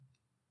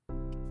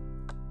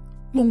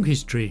Long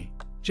History,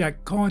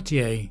 Jacques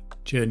Cartier,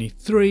 Journey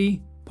 3,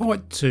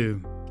 Part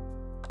 2,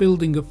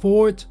 Building a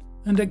Fort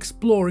and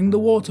Exploring the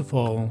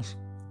Waterfalls.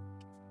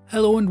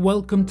 Hello and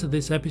welcome to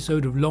this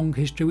episode of Long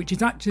History, which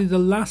is actually the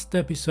last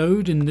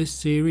episode in this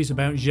series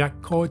about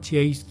Jacques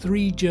Cartier's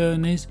 3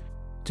 journeys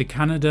to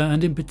Canada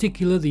and in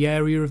particular the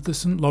area of the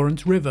St.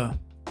 Lawrence River.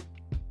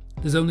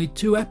 There's only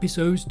 2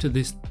 episodes to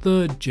this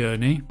 3rd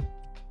journey,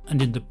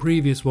 and in the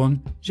previous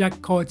one,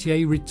 Jacques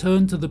Cartier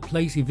returned to the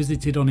place he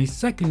visited on his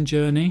 2nd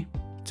journey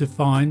to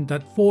find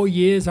that 4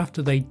 years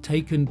after they'd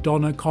taken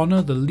Don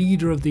O'Connor, the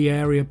leader of the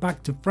area,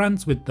 back to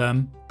France with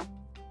them,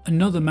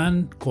 another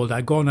man called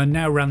Agona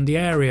now ran the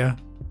area.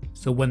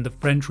 So when the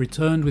French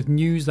returned with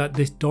news that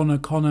this Don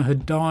O'Connor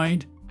had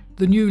died,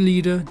 the new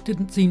leader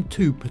didn't seem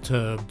too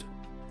perturbed.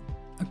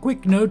 A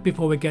quick note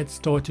before we get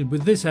started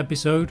with this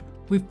episode,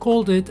 we've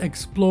called it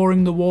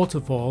Exploring the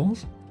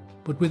Waterfalls,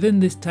 but within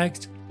this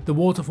text, the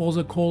waterfalls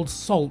are called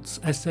Salts,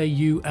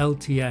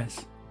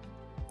 S-A-U-L-T-S.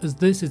 As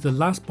this is the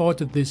last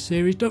part of this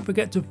series, don't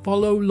forget to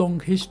follow Long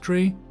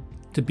History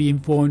to be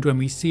informed when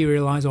we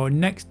serialise our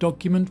next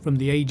document from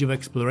the Age of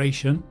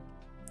Exploration.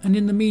 And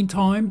in the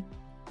meantime,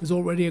 there's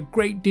already a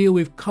great deal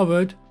we've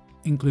covered,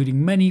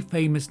 including many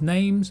famous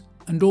names,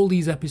 and all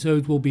these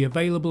episodes will be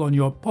available on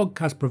your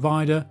podcast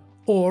provider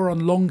or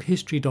on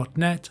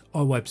longhistory.net,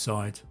 our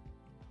website.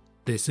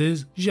 This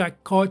is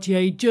Jacques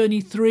Cartier Journey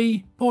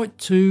 3, Part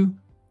 2,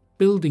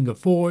 Building a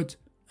Fort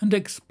and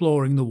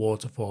Exploring the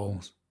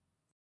Waterfalls.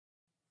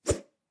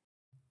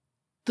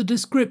 The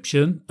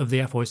description of the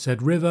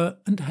aforesaid river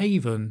and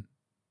haven.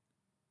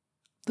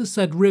 The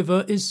said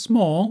river is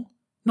small,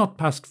 not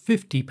past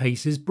 50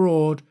 paces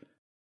broad,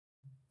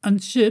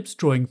 and ships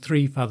drawing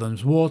 3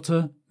 fathoms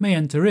water may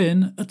enter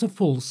in at a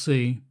full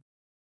sea.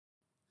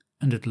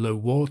 And at low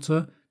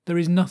water there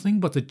is nothing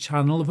but a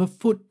channel of a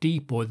foot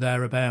deep or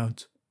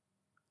thereabout.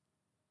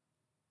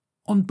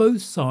 On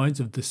both sides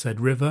of the said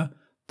river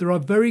there are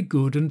very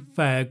good and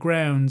fair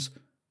grounds,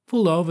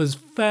 full of as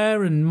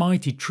fair and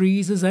mighty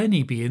trees as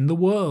any be in the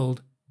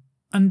world,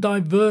 and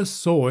divers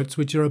sorts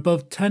which are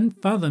above 10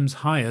 fathoms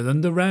higher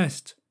than the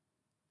rest.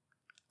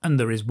 And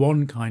there is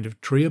one kind of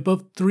tree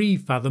above 3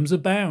 fathoms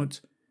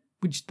about,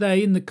 which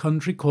they in the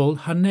country call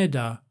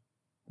Haneda,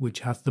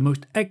 which hath the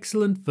most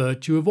excellent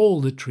virtue of all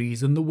the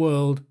trees in the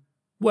world,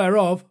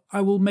 whereof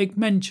I will make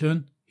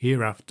mention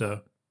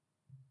hereafter.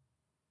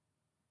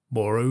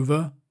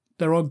 Moreover,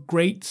 there are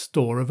great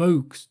store of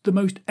oaks, the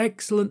most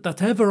excellent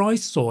that ever I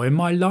saw in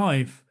my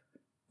life,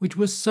 which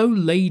were so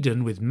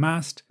laden with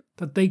mast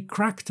that they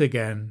cracked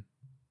again.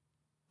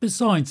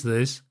 Besides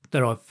this,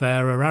 there are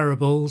fairer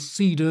arables,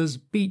 cedars,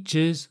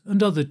 beeches,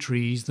 and other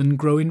trees than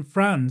grow in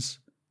France,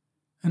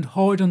 and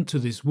hard unto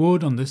this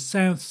wood on the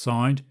south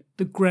side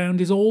the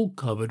ground is all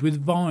covered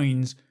with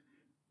vines,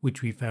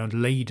 which we found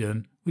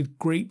laden with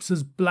grapes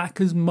as black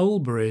as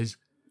mulberries,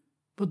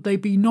 but they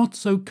be not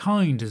so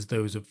kind as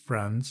those of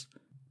France,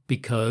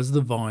 because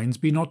the vines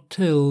be not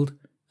tilled,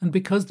 and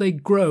because they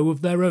grow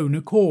of their own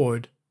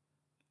accord.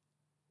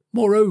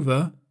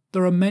 Moreover,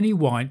 there are many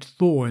white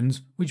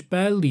thorns, which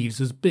bear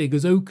leaves as big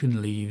as oaken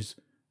leaves,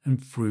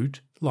 and fruit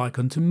like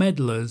unto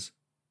medlars.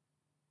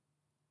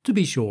 To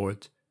be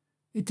short,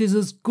 it is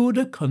as good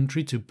a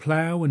country to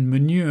plough and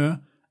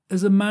manure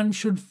as a man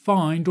should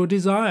find or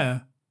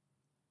desire.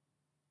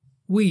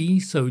 We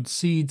sowed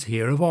seeds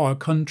here of our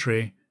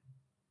country,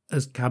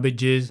 as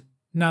cabbages,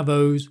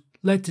 navos,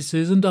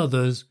 lettuces, and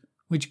others,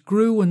 which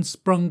grew and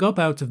sprung up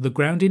out of the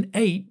ground in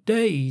 8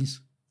 days.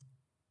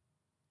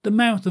 The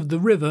mouth of the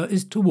river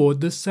is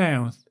toward the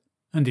south,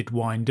 and it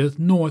windeth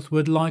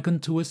northward like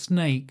unto a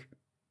snake.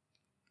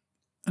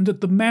 And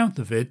at the mouth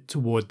of it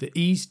toward the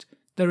east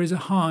there is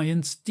a high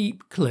and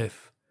steep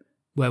cliff,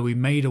 where we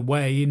made a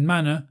way in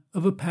manner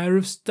of a pair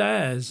of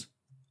stairs,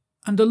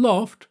 and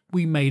aloft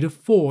we made a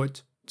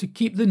fort, to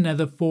keep the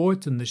nether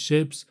fort and the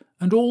ships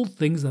and all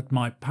things that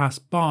might pass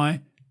by,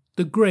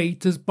 the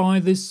great as by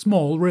this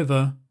small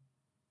river.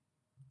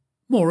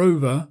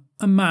 Moreover,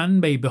 a man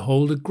may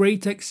behold a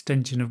great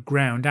extension of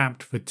ground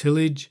apt for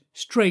tillage,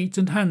 straight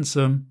and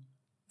handsome,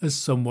 as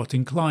somewhat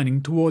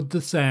inclining toward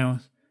the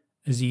south,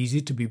 as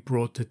easy to be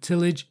brought to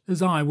tillage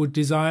as I would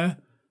desire,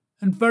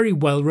 and very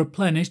well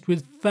replenished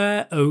with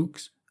fair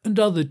oaks and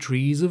other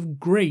trees of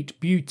great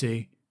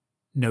beauty,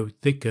 no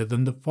thicker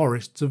than the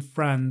forests of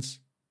France.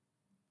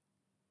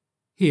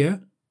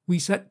 Here we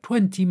set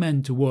 20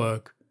 men to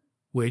work,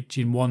 which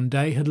in one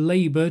day had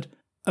laboured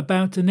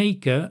about 1.5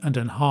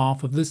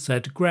 acres of the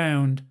said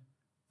ground,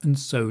 and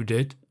sowed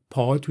it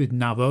part with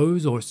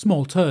navos or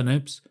small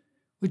turnips,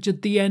 which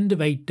at the end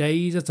of 8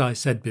 days, as I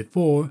said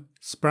before,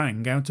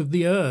 sprang out of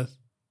the earth.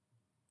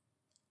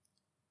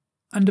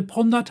 And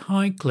upon that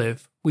high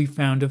cliff we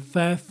found a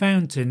fair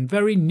fountain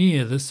very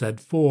near the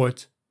said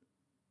fort,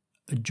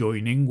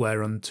 adjoining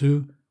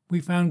whereunto we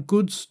found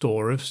good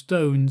store of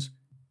stones,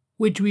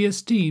 which we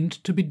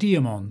esteemed to be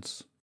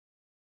diamonds.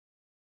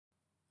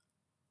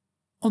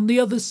 On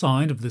the other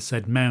side of the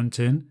said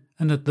mountain,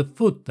 and at the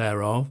foot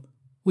thereof,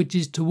 which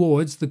is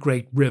towards the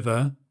great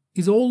river,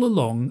 is all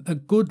along a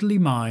goodly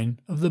mine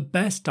of the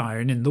best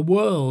iron in the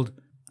world,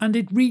 and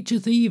it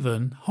reacheth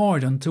even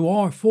hard unto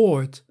our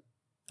fort,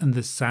 and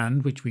the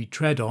sand which we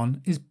tread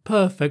on is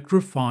perfect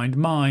refined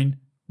mine,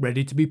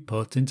 ready to be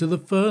put into the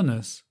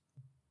furnace.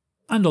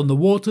 And on the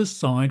water's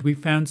side we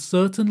found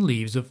certain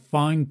leaves of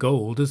fine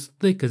gold as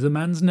thick as a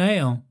man's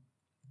nail.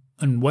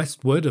 And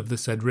westward of the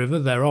said river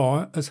there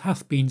are, as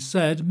hath been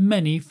said,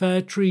 many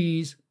fair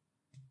trees.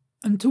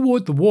 And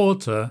toward the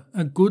water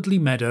a goodly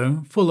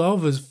meadow, full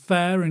of as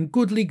fair and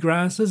goodly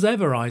grass as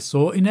ever I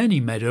saw in any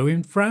meadow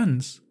in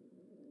France.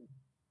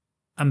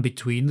 And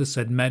between the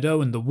said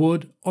meadow and the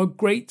wood are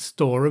great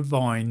store of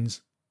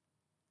vines.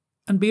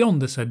 And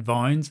beyond the said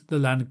vines the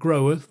land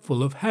groweth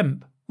full of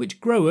hemp,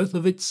 which groweth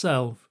of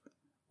itself,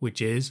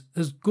 which is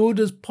as good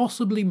as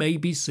possibly may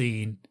be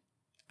seen,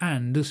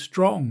 and as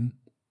strong.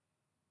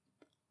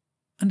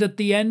 And at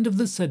the end of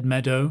the said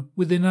meadow,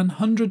 within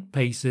 100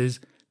 paces,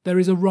 there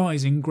is a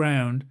rising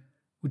ground,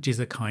 which is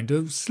a kind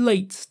of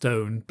slate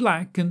stone,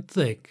 black and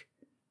thick,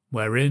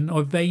 wherein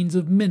are veins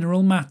of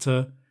mineral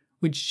matter,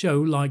 which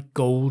show like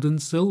gold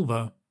and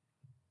silver.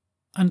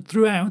 And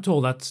throughout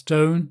all that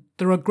stone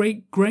there are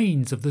great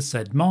grains of the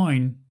said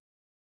mine.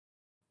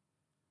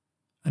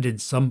 And in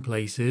some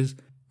places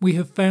we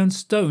have found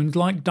stones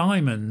like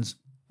diamonds,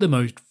 the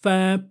most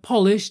fair,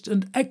 polished,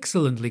 and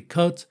excellently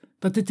cut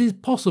that it is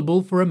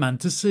possible for a man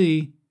to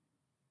see.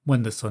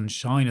 When the sun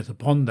shineth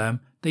upon them,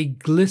 they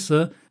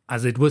glitter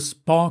as it were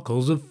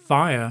sparkles of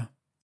fire.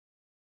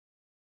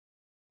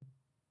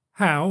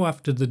 How,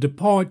 after the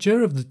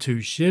departure of the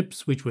 2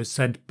 ships which were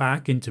sent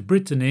back into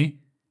Brittany,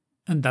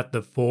 and that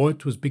the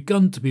fort was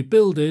begun to be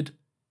builded,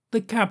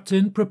 the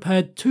captain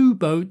prepared 2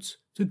 boats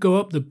to go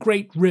up the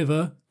great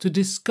river to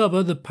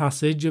discover the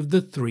passage of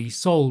the 3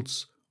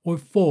 salts, or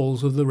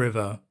falls of the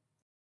river.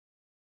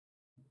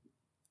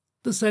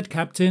 The said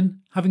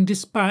captain, having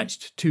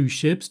dispatched 2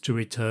 ships to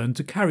return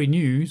to carry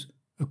news,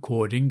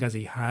 according as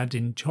he had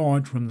in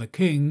charge from the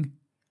king,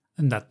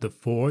 and that the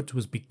fort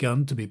was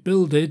begun to be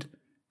builded,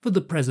 for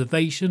the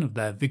preservation of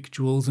their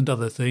victuals and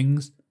other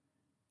things,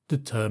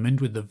 determined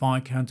with the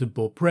Viscount of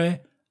Beaupré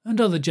and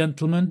other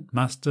gentlemen,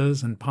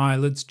 masters and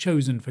pilots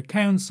chosen for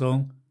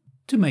council,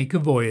 to make a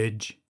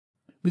voyage,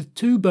 with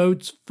 2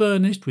 boats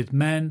furnished with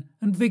men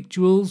and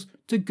victuals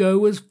to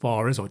go as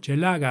far as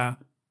Hochelaga,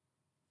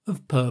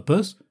 of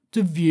purpose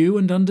to view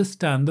and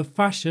understand the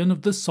fashion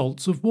of the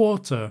salts of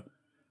water,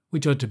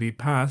 which are to be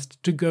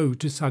passed to go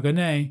to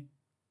Saguenay,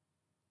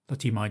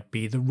 that he might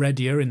be the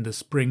readier in the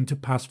spring to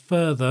pass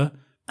further,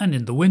 and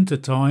in the winter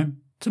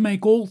time to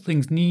make all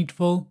things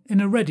needful in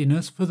a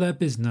readiness for their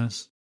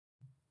business.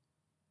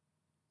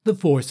 The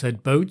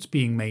foresaid boats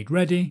being made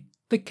ready,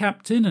 the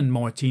captain and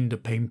Martin de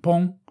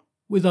Pimpon,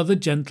 with other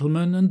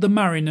gentlemen and the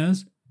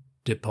mariners,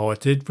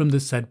 departed from the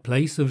said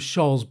place of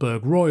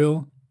Charlesbourg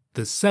Royal,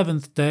 the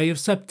 7th day of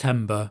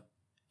September,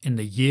 in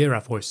the year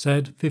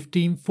aforesaid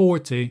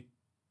 1540.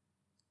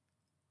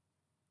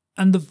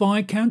 And the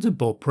Viscount of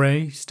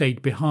Beaupré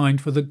stayed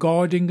behind for the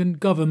guarding and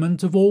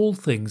government of all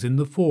things in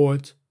the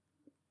fort.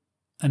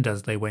 And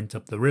as they went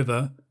up the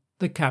river,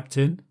 the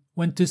captain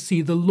went to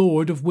see the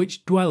lord of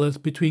which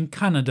dwelleth between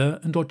Canada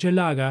and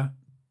Hochelaga,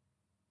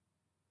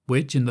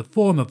 which in the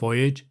former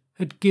voyage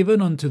had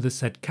given unto the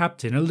said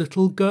captain a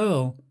little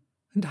girl,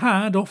 and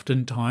had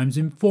oftentimes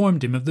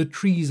informed him of the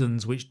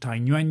treasons which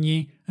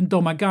Taignoigny and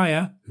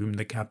Domagaya, whom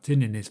the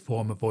captain in his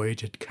former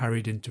voyage had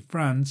carried into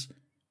France,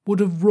 would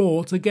have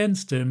wrought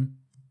against him.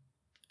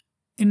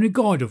 In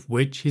regard of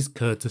which his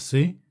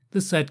courtesy,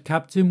 the said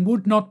captain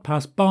would not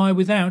pass by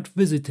without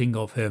visiting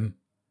of him,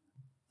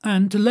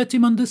 and to let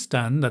him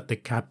understand that the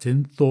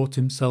captain thought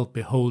himself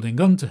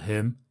beholding unto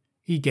him,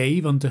 he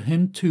gave unto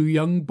him 2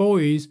 young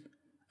boys,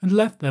 and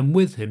left them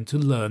with him to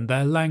learn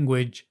their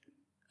language,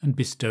 and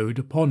bestowed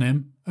upon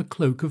him a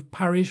cloak of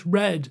parish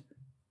red,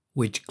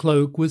 which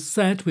cloak was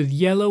set with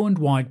yellow and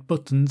white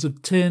buttons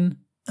of tin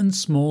and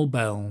small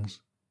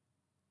bells.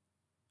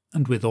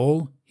 And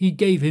withal he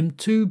gave him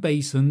 2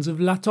 basins of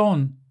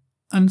laton,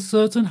 and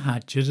certain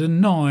hatchets and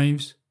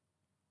knives.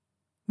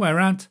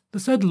 Whereat the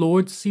said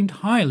lord seemed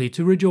highly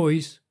to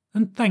rejoice,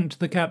 and thanked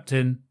the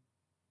captain.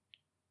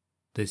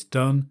 This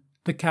done,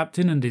 the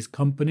captain and his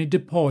company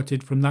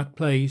departed from that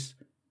place,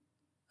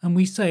 and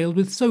we sailed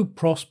with so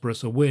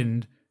prosperous a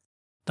wind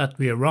that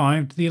we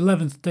arrived the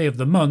 11th day of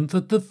the month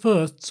at the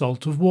first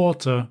salt of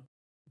water,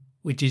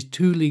 which is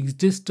 2 leagues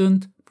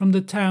distant from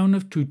the town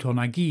of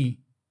Toutonagui.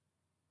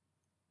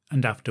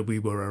 And after we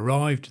were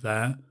arrived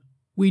there,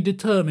 we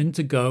determined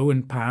to go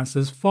and pass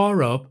as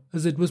far up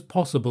as it was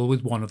possible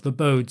with one of the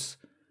boats,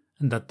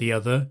 and that the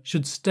other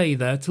should stay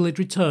there till it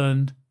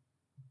returned.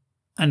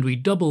 And we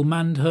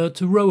double-manned her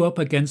to row up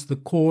against the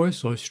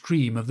course or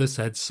stream of the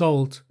said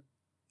salt.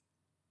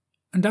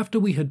 And after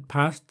we had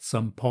passed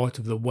some part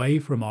of the way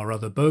from our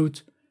other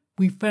boat,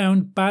 we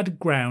found bad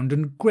ground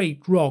and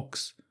great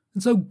rocks,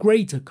 and so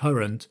great a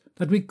current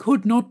that we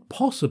could not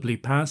possibly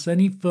pass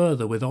any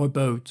further with our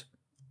boat.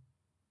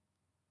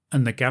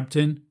 And the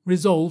captain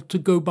resolved to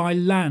go by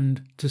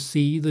land to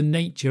see the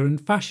nature and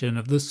fashion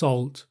of the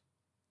salt.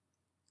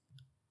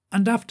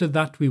 And after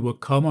that we were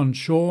come on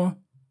shore,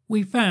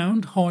 we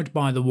found hard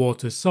by the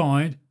water's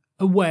side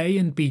a way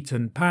and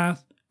beaten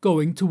path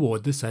going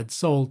toward the said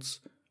salts,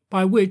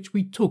 by which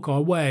we took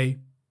our way.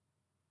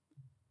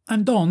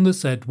 And on the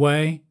said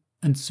way,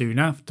 and soon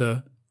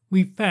after,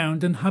 we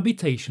found an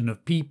habitation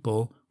of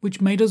people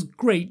which made us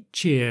great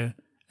cheer,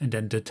 and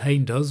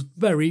entertained us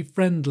very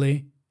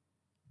friendly.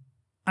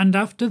 And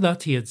after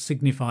that he had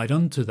signified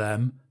unto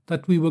them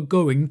that we were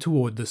going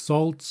toward the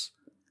salts,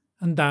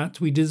 and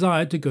that we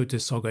desired to go to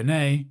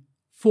Saguenay,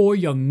 4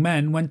 young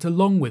men went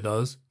along with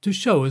us to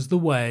show us the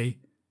way,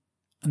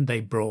 and they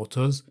brought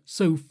us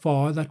so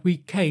far that we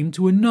came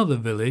to another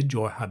village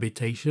or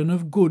habitation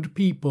of good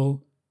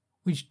people,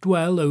 which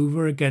dwell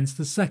over against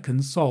the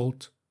second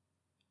salt,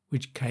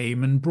 which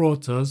came and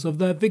brought us of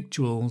their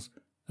victuals,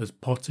 as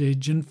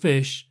pottage and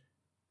fish,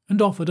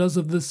 and offered us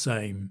of the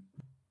same.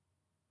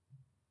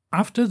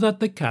 After that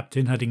the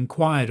captain had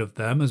inquired of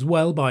them as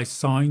well by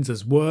signs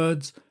as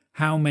words,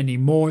 how many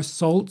more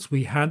salts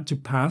we had to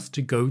pass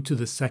to go to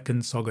the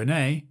second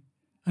Saguenay,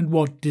 and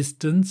what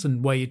distance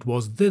and way it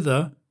was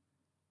thither,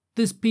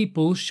 this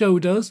people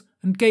showed us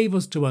and gave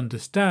us to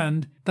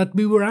understand that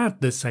we were at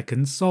the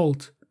second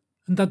salt,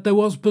 and that there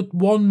was but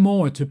one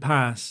more to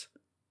pass,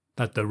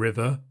 that the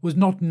river was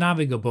not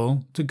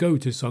navigable to go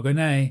to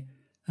Saguenay,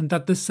 and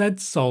that the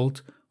said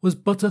salt was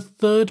but a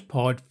 1/3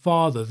 part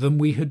farther than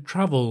we had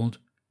travelled,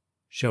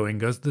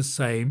 showing us the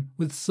same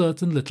with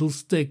certain little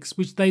sticks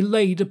which they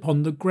laid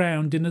upon the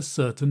ground in a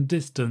certain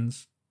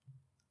distance,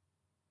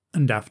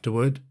 and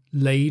afterward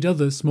laid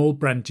other small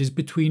branches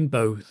between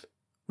both,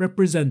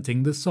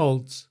 representing the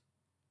salts.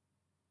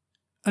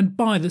 And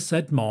by the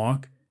said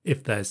mark,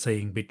 if their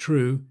saying be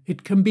true,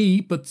 it can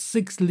be but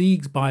 6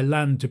 leagues by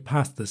land to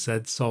pass the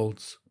said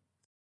salts.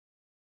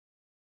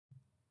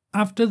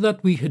 After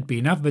that we had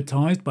been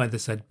advertised by the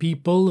said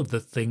people of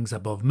the things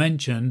above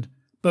mentioned,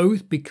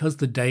 both because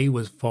the day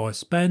was far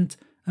spent,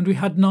 and we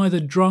had neither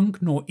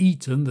drunk nor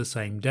eaten the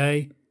same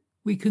day,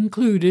 we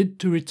concluded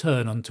to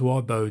return unto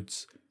our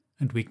boats,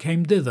 and we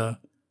came thither,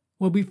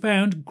 where we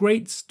found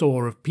great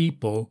store of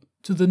people,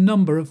 to the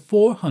number of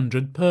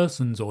 400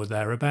 persons or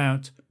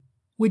thereabout,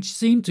 which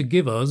seemed to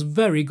give us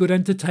very good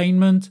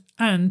entertainment,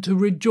 and to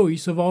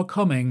rejoice of our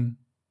coming.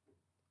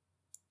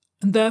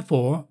 And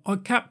therefore our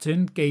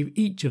captain gave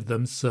each of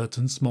them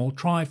certain small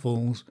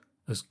trifles,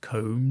 as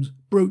combs,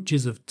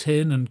 brooches of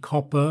tin and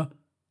copper,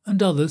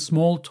 and other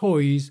small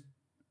toys.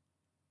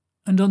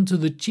 And unto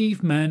the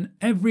chief men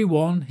every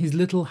one his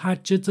little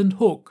hatchet and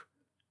hook,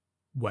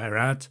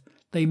 whereat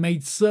they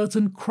made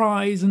certain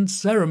cries and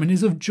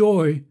ceremonies of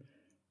joy.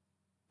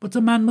 But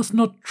a man must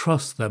not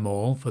trust them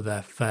all for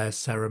their fair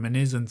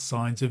ceremonies and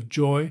signs of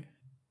joy,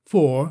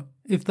 for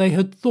if they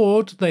had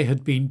thought they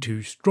had been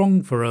too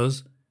strong for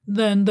us,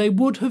 then they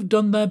would have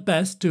done their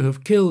best to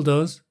have killed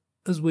us,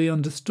 as we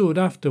understood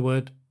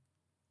afterward.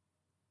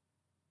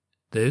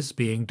 This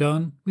being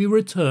done, we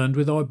returned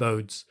with our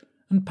boats,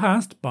 and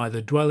passed by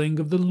the dwelling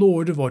of the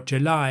Lord of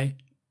Orchelay,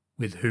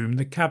 with whom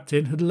the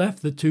captain had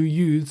left the 2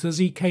 youths as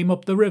he came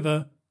up the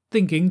river,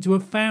 thinking to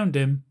have found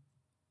him.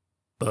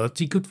 But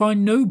he could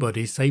find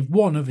nobody save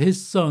one of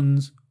his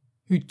sons,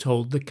 who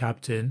told the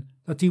captain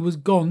that he was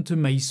gone to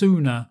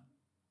Maysuna,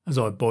 as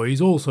our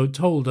boys also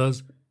told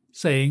us,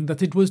 saying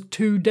that it was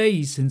 2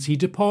 days since he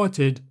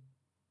departed.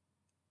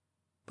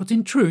 But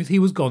in truth he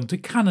was gone to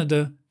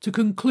Canada to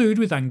conclude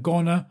with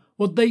Angona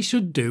what they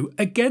should do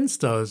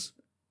against us.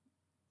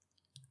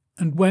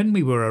 And when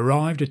we were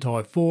arrived at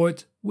our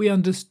fort, we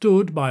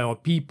understood by our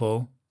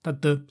people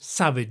that the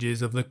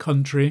savages of the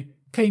country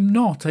came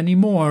not any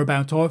more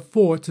about our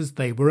fort as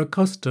they were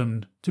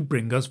accustomed to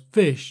bring us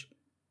fish,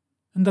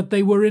 and that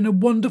they were in a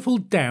wonderful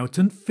doubt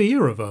and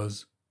fear of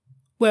us.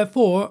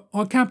 Wherefore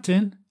our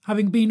captain,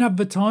 having been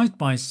advertised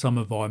by some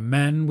of our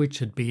men which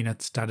had been at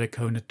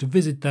Stadacona to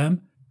visit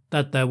them,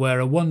 that there were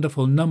a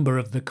wonderful number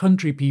of the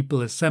country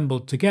people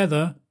assembled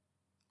together,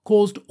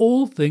 caused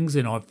all things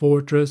in our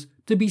fortress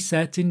to be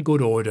set in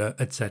good order,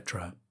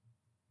 etc.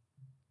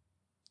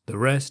 The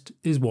rest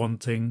is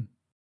wanting.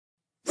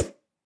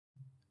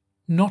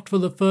 Not for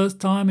the first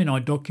time in our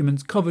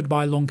documents covered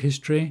by long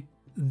history,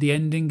 the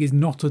ending is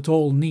not at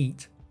all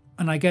neat,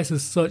 and I guess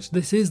as such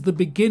this is the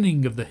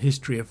beginning of the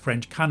history of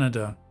French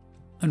Canada,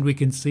 and we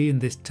can see in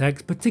this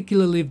text,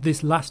 particularly of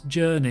this last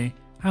journey,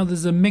 how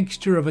there's a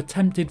mixture of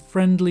attempted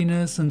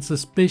friendliness and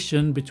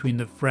suspicion between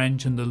the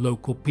French and the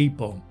local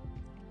people.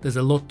 There's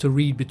a lot to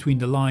read between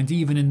the lines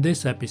even in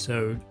this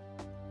episode,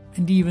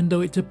 and even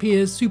though it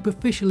appears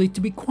superficially to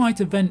be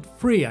quite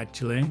event-free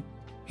actually,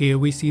 here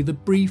we see the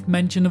brief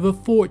mention of a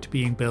fort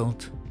being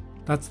built.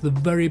 That's the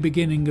very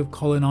beginning of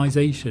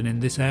colonisation in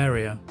this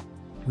area.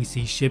 We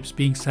see ships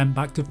being sent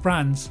back to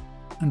France,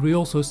 and we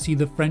also see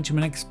the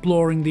Frenchmen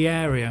exploring the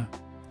area,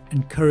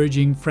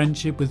 encouraging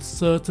friendship with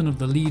certain of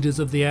the leaders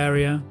of the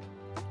area,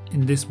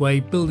 in this way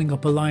building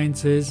up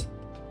alliances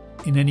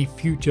in any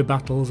future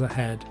battles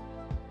ahead.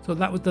 So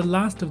that was the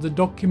last of the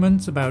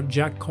documents about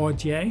Jacques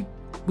Cartier.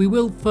 We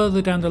will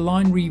further down the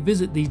line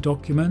revisit these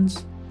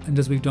documents, and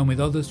as we've done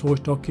with other source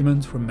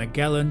documents from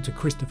Magellan to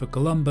Christopher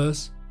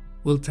Columbus,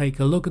 We'll take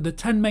a look at the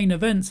 10 main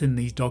events in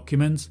these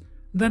documents,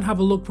 then have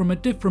a look from a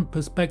different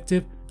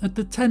perspective at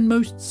the 10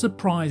 most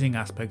surprising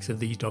aspects of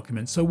these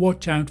documents, so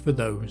watch out for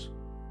those.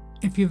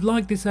 If you've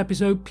liked this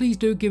episode, please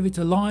do give it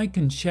a like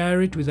and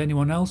share it with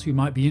anyone else who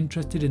might be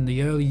interested in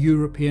the early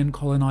European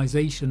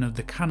colonisation of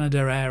the Canada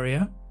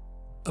area.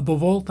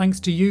 Above all, thanks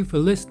to you for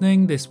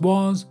listening. This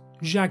was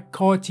Jacques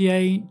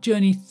Cartier,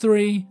 Journey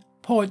 3,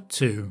 Part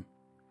 2,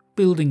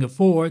 Building a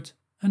Fort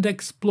and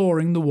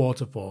Exploring the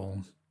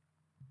Waterfalls.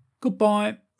 Goodbye.